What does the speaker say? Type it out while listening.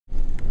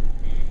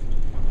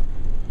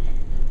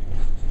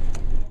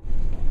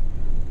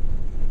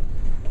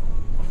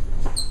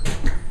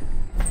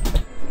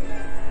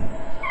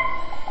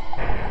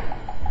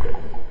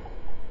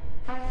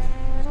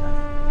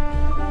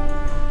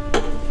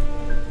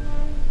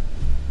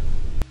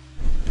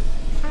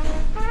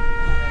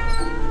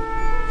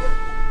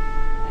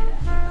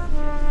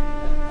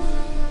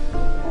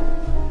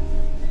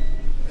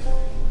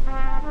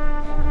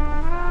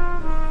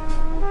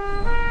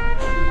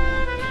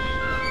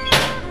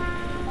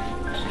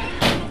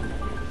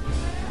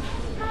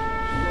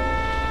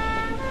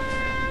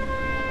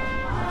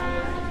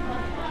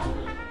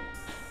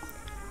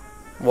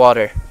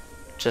Water,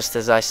 just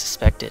as I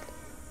suspected.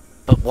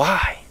 But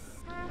why?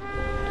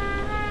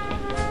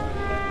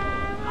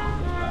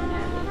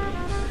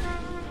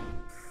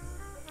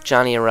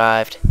 Johnny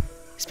arrived.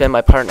 He's been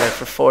my partner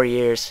for 4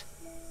 years.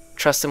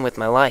 Trust him with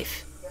my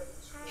life.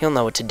 He'll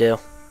know what to do.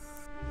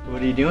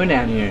 What are you doing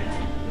down here?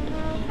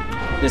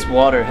 This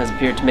water has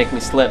appeared to make me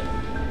slip.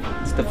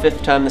 It's the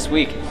 5th time this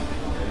week.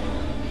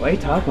 Why are you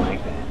talking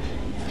like that?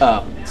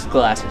 Oh, it's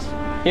glasses.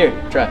 Here,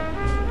 try.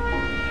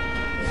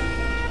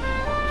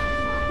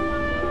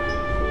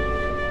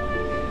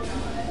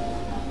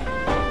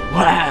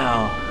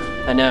 Wow!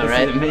 I know,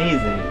 right? This is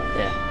amazing.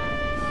 Yeah.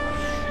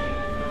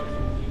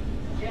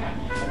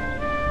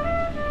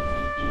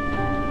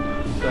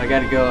 So I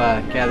gotta go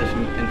gather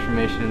some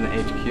information in the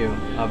HQ.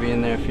 I'll be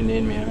in there if you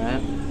need me,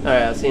 alright?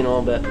 Alright, I'll see you in a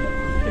little bit.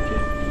 Take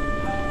care.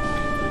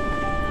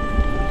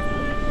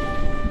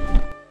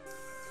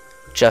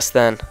 Just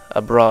then,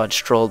 a broad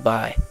strolled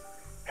by.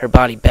 Her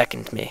body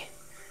beckoned me.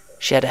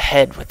 She had a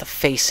head with a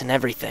face and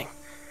everything,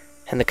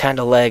 and the kind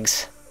of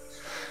legs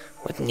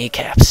with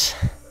kneecaps.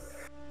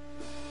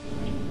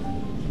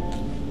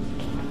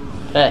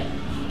 Hey,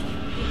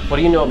 what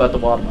do you know about the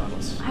water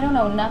bottles? I don't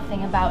know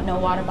nothing about no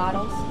water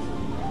bottles.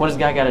 What does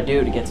Guy gotta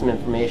do to get some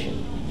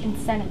information?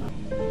 Incentive.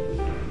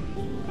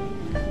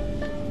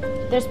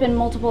 There's been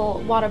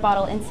multiple water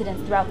bottle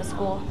incidents throughout the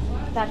school.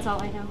 That's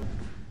all I know.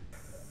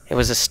 It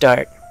was a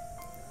start.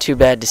 Too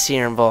bad to see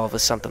her involved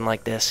with something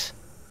like this.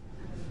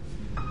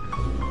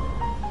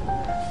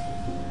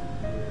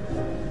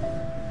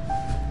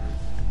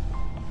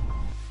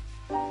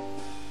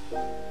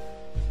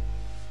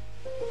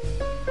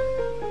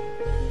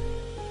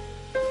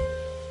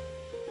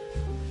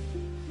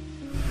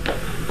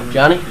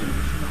 Johnny?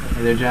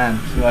 Hey there, John.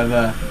 So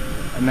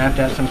I've mapped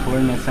out some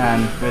coordinates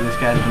on where this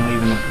guy's been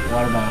leaving the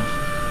water bottles.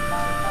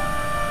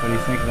 What do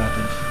you think about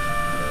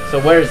this?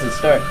 So where does it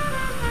start?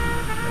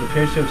 It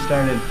appears to have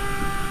started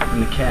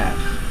in the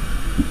calves,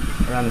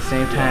 around the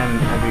same time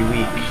every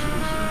week.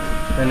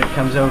 Then it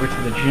comes over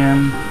to the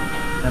gym,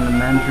 then the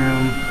men's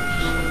room,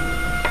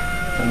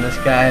 then this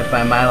guy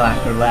by my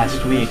locker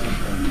last week.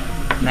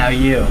 Now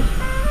you.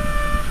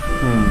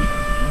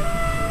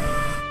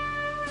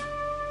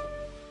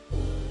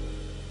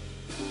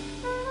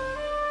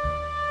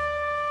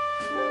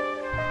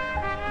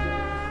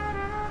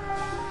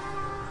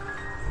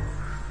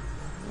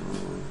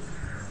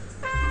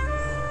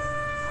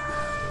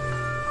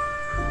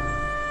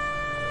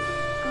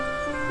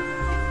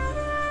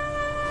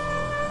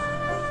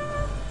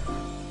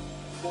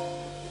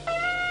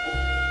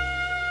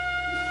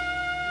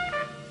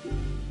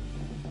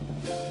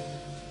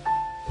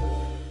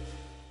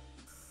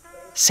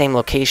 Same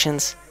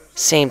locations,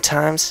 same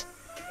times.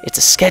 It's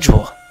a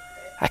schedule.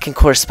 I can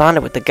correspond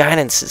it with the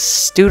guidance's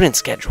student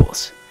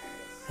schedules.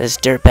 This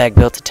dirtbag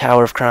built a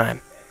tower of crime,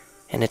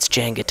 and it's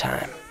Jenga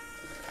time.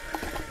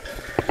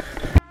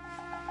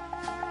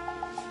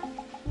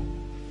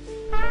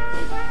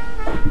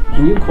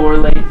 Can you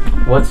correlate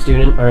what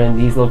student are in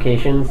these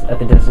locations at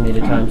the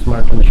designated times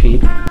marked on the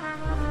sheet?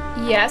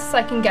 Yes,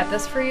 I can get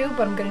this for you,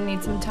 but I'm gonna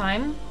need some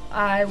time.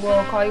 I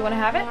will call you when I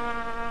have it.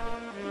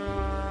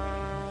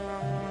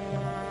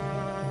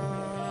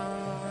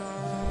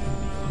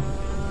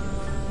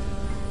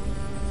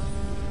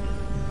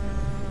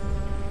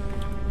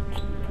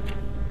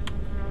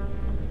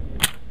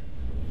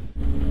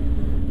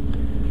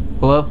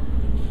 Hello?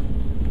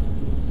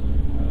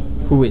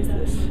 Who is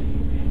this?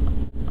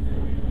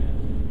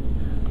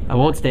 I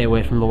won't stay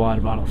away from the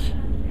water bottles.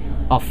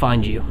 I'll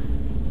find you.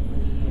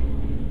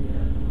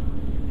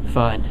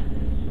 Fine.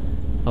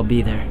 I'll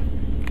be there.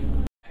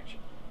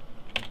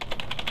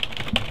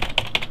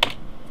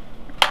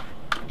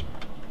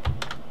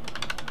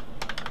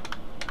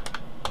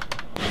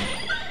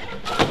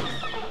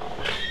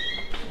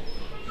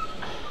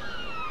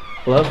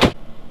 Hello?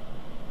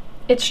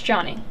 It's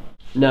Johnny.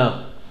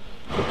 No.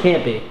 It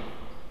can't be.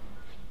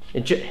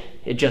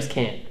 It just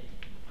can't.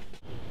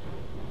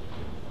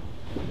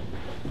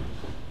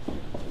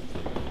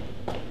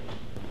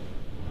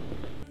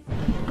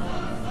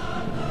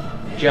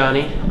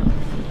 Johnny?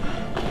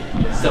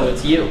 So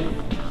it's you.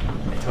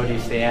 I told you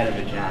to stay out of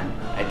it, John.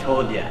 I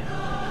told you.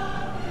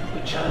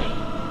 But Johnny,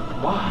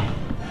 why?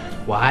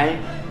 Why?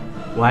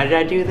 Why did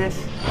I do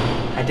this?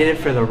 I did it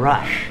for the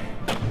rush.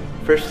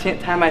 First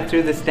time I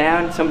threw this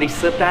down, somebody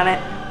slipped on it.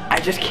 I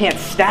just can't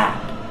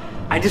stop.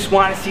 I just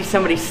want to see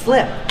somebody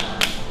slip.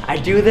 I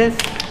do this,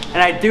 and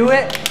I do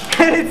it,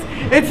 and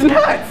it's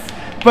nuts,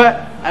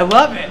 but I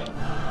love it.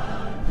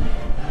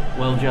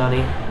 Well,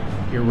 Johnny,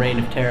 your reign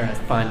of terror has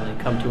finally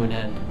come to an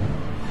end.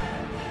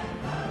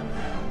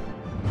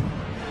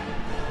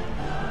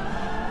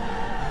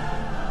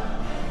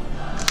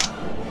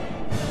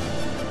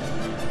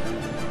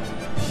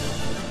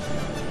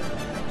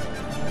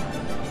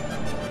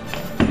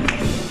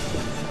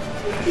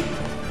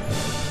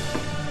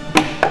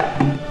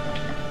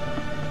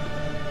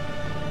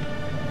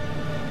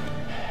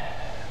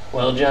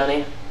 Well,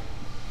 Johnny,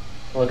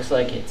 looks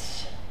like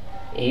it's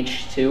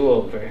H2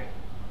 over.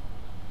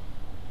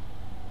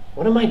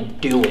 What am I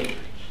doing?